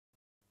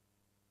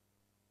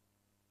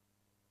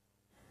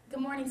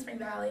morning, Spring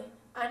Valley.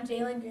 I'm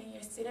Jalen Green,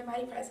 your student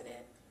body president.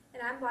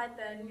 And I'm Blythe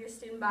Bowden, your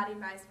student body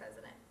vice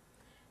president.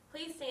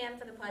 Please stand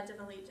for the Pledge of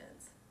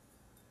Allegiance.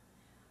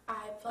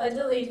 I pledge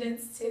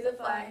allegiance to the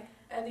flag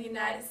of the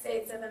United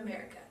States of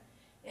America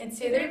and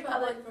to the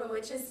republic for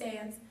which it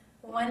stands,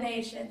 one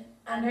nation,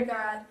 under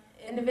God,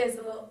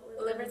 indivisible,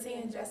 with liberty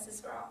and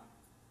justice for all.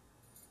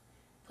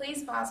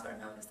 Please pause for a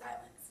moment of silence.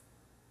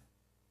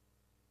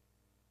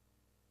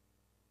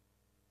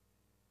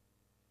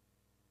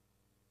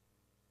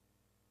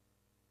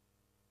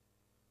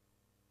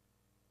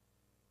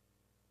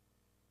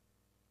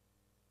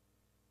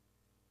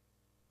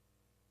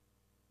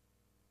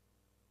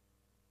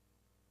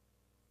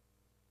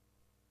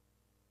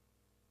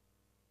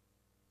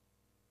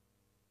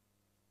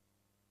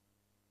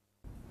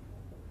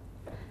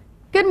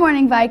 Good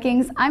morning,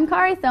 Vikings. I'm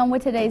Kari Thome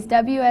with today's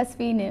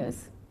WSV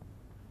News.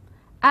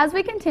 As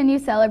we continue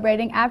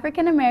celebrating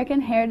African American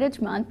Heritage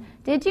Month,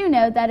 did you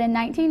know that in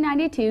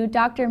 1992,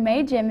 Dr.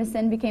 Mae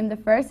Jemison became the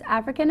first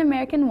African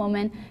American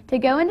woman to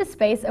go into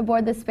space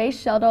aboard the Space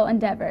Shuttle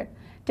Endeavour?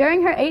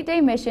 During her 8-day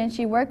mission,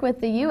 she worked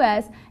with the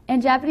U.S.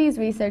 and Japanese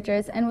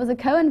researchers and was a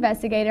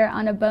co-investigator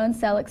on a bone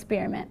cell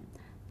experiment.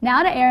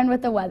 Now to Aaron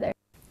with the weather.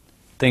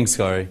 Thanks,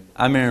 Kari.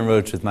 I'm Aaron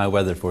Roach with my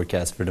weather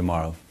forecast for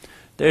tomorrow.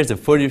 There's a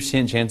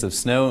 40% chance of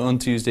snow on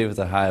Tuesday with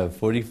a high of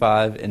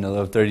 45 and a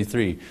low of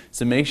 33,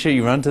 so make sure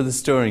you run to the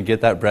store and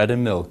get that bread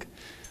and milk.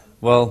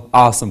 Well,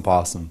 awesome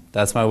possum.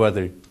 That's my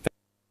weather.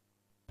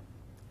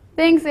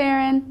 Thanks,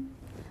 Aaron.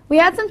 We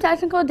had some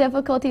technical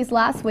difficulties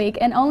last week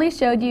and only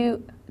showed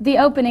you the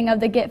opening of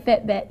the Get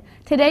Fit bit.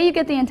 Today you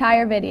get the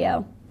entire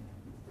video.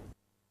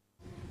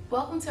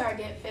 Welcome to our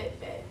Get Fit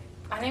bit.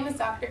 My name is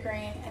Dr.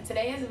 Green, and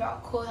today is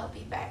about cool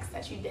healthy facts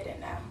that you didn't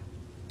know.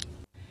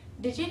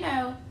 Did you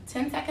know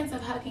 10 seconds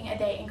of hugging a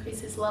day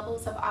increases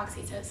levels of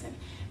oxytocin,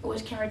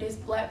 which can reduce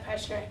blood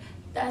pressure,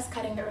 thus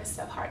cutting the risk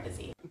of heart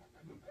disease?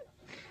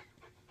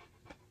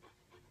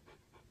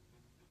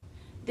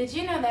 Did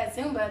you know that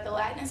Zumba, the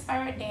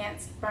Latin-inspired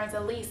dance, burns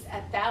at least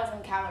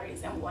 1,000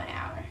 calories in 1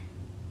 hour?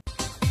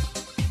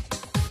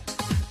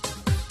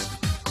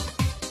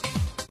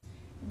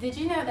 Did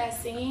you know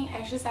that singing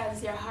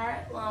exercises your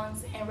heart,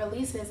 lungs, and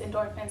releases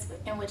endorphins,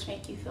 in which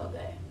make you feel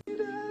good?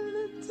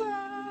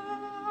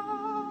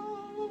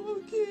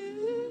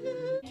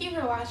 Thank you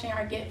for watching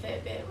our Get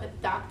Fit bit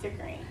with Dr.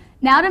 Green.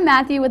 Now to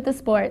Matthew with the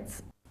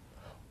sports.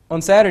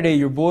 On Saturday,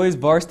 your boys'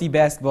 varsity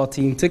basketball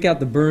team took out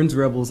the Burns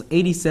Rebels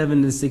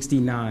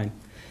 87-69.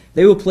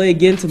 They will play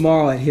again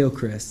tomorrow at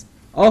Hillcrest.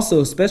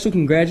 Also, special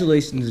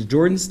congratulations to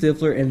Jordan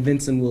Stifler and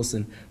Vincent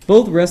Wilson.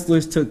 Both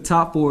wrestlers took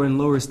top 4 in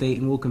lower state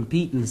and will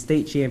compete in the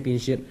state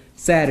championship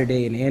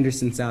Saturday in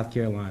Anderson, South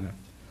Carolina.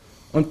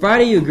 On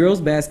Friday, your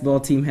girls'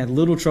 basketball team had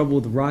little trouble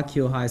with Rock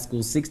Hill High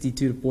School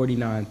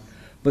 62-49,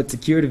 but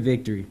secured a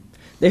victory.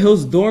 They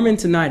host Dorman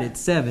tonight at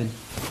 7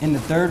 in the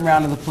third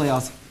round of the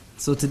playoffs.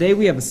 So today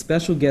we have a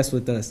special guest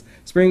with us,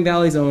 Spring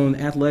Valley's own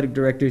athletic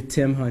director,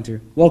 Tim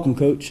Hunter. Welcome,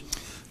 Coach.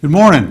 Good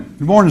morning.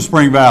 Good morning,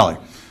 Spring Valley.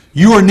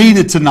 You are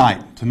needed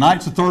tonight.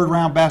 Tonight's the third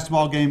round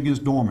basketball game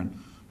against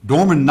Dorman.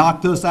 Dorman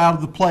knocked us out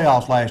of the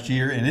playoffs last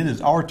year, and it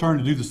is our turn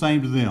to do the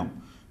same to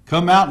them.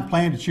 Come out and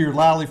plan to cheer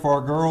loudly for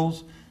our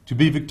girls to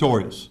be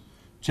victorious.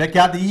 Check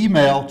out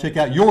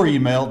your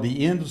email at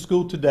the end of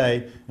school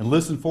today and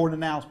listen for an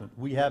announcement.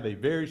 We have a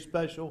very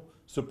special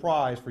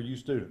surprise for you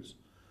students.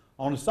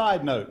 On a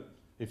side note,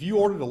 if you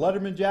ordered a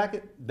Letterman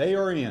jacket, they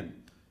are in.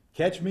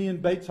 Catch me in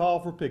Bates Hall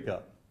for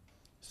pickup.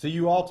 See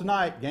you all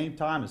tonight. Game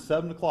time is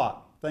 7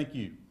 o'clock. Thank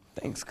you.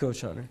 Thanks,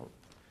 Coach Hunter.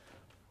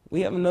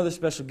 We have another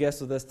special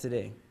guest with us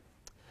today,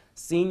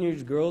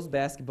 seniors girls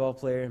basketball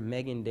player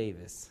Megan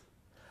Davis.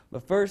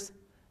 But first,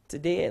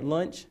 today at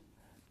lunch,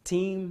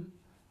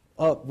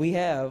 we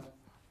have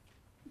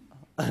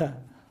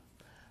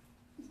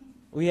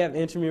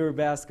intramural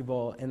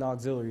basketball in the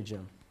auxiliary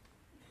gym.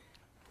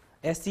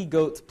 SC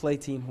Goats play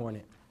Team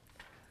Hornet.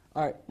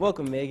 All right,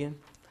 welcome, Megan.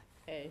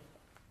 Hey.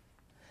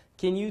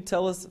 Can you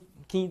tell us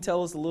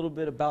a little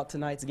bit about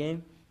tonight's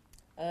game?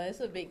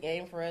 It's a big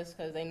game for us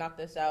because they knocked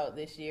us out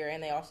this year,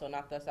 and they also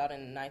knocked us out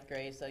in the 9th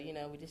grade. So,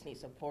 we just need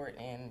support,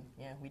 and,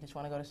 we just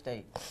want to go to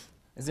state.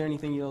 Is there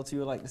anything else you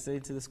would like to say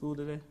to the school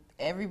today?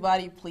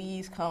 Everybody,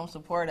 please come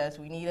support us.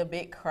 We need a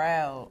big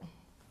crowd.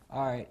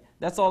 All right.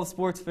 That's all the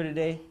sports for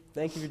today.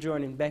 Thank you for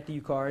joining. Back to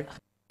you, Kari.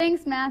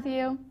 Thanks,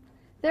 Matthew.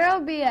 There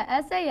will be a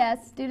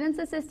SAS, Students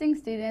Assisting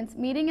Students,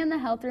 meeting in the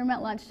health room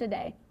at lunch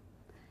today.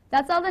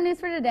 That's all the news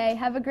for today.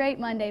 Have a great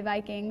Monday,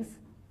 Vikings.